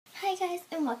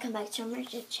and welcome back to my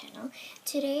channel.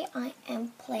 Today I am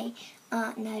playing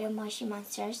another Moshi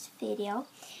Monsters video,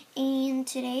 and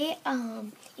today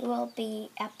it will be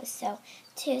episode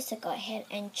 2, so go ahead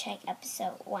and check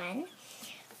episode 1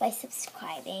 by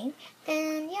subscribing.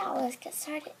 And yeah, let's get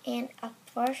started. And at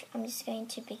first I'm just going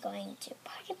to be going to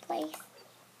Party Place.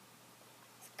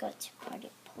 Let's go to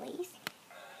Party Place.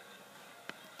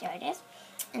 There it is.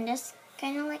 And there's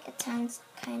kind of like a tons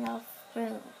kind of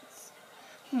rooms.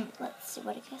 Let's see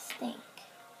what you guys think.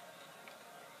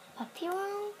 Puppy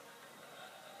room?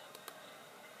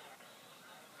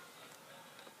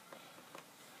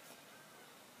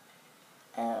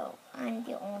 Oh, I'm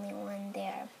the only one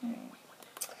there.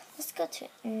 Let's go to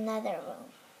another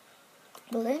room.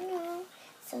 Balloon room.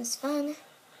 Sounds fun.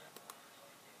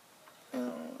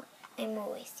 Oh, I'm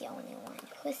always the only one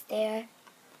who's there.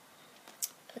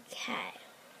 Okay.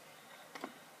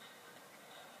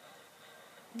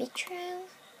 Beach room.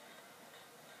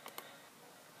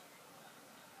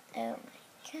 Oh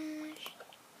my gosh.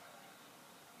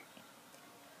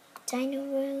 Dino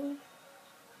room.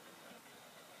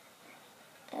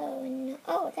 Oh no.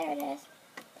 Oh, there it is.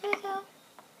 There we go.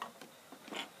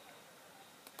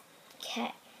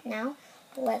 Okay, now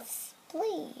let's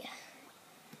play.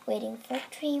 Waiting for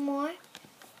 3 more.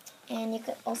 And you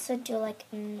could also do like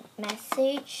a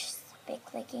message by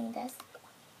clicking this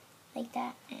like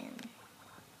that, and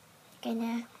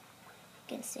you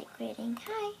can say greeting,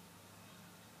 hi.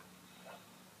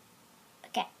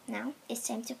 Okay, now it's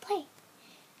time to play.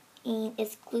 And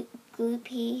it's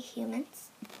gloopy humans.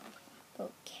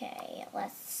 Okay,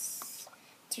 let's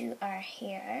do our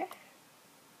hair.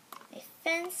 A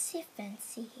fancy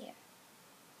hair.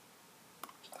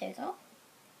 There we go.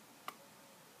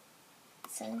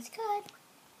 Sounds good.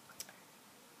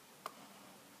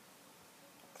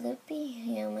 Gloopy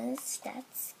humans, that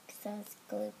sounds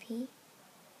gloopy.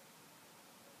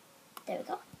 There we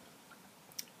go.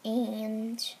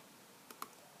 And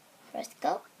first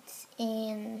goats,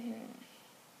 and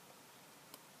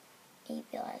maybe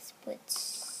let's put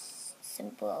some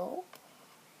bow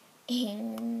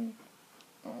and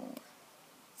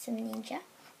some ninja.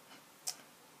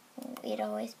 It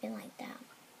always been like that.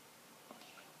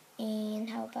 And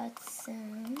how about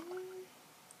some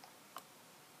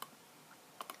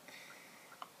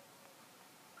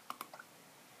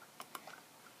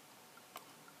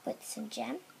put some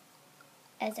gem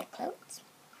as our clothes.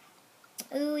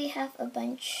 Oh, we have a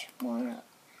bunch more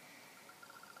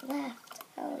left.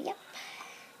 Oh, yep.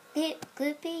 The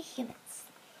gloopy humans.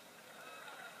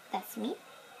 That's me.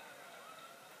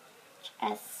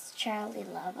 As Charlie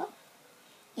Lava.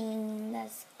 And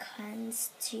that's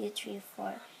cons 2, 3,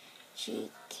 4 GKY.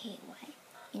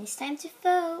 And it's time to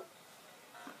vote.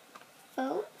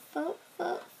 Vote.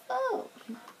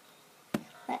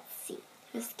 Let's see.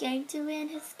 Who's going to win?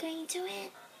 Who's going to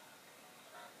win?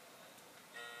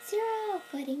 0.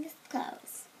 Voting is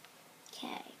closed.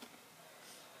 Okay.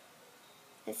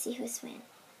 Let's see who's win.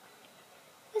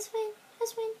 Who's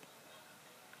win?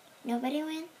 Nobody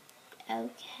win?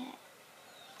 Okay.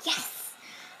 Yes!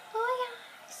 Oh my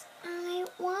gosh! I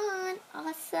won!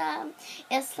 Awesome!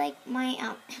 It's like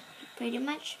my, pretty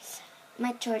much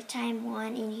my 3rd time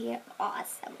won in here.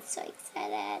 Awesome! So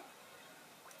excited.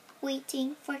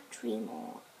 Waiting for 3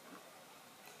 more.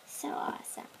 So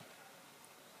awesome.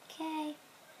 Okay.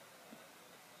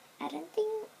 I don't think,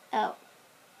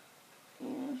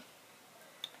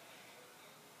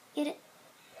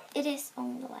 it is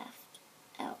on the left.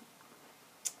 Oh.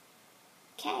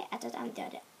 Okay, I thought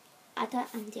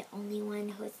I'm the only one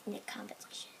who's in the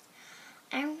competition.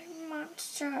 I'm a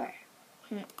monster.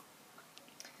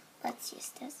 Let's use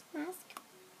this mask.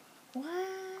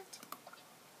 What?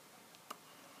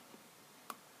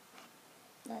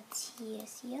 Let's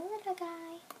use you, little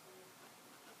guy.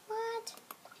 What?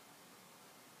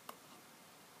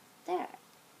 There.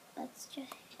 Let's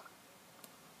just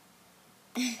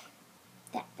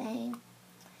that thing.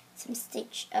 Some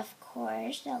Stitch, of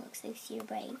course. That looks like you're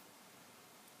brave.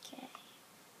 Okay.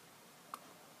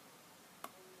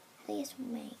 Please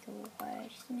make it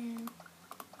worse now.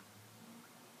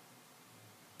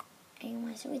 And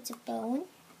once with the bone,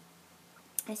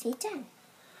 I say 10.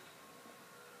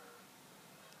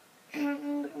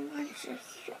 Monsters,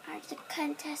 you are the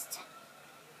contest.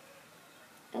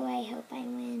 Oh, I hope I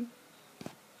win.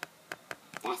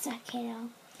 That's okay though.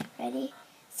 Ready,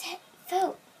 set,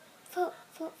 vote.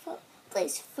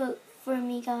 Please vote for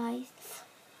me, guys.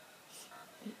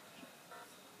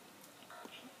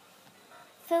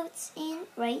 Votes in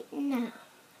right now.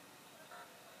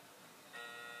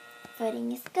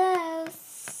 Voting is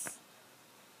close.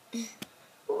 Who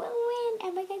will win?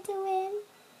 Am I going to win?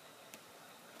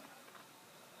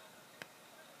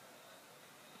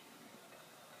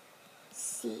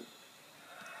 see.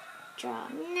 Draw.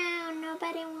 No,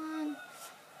 nobody won.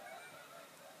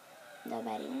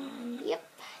 Nobody won. Yep,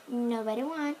 nobody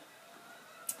won.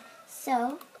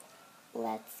 So,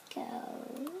 let's go.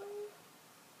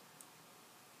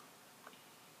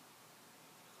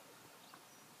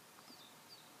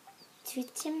 To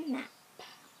the map.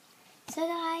 So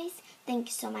guys, thank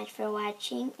you so much for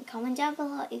watching. Comment down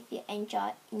below if you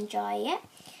enjoy it,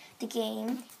 the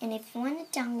game, and if you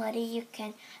want to download it,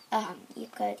 you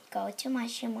could go to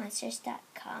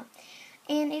MoshiMonsters.com.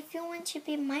 And if you want to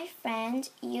be my friend,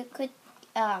 you could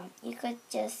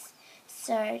just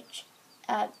search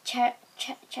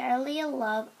Charlie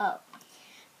Love Up.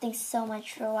 Thanks so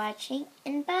much for watching,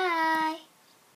 and bye.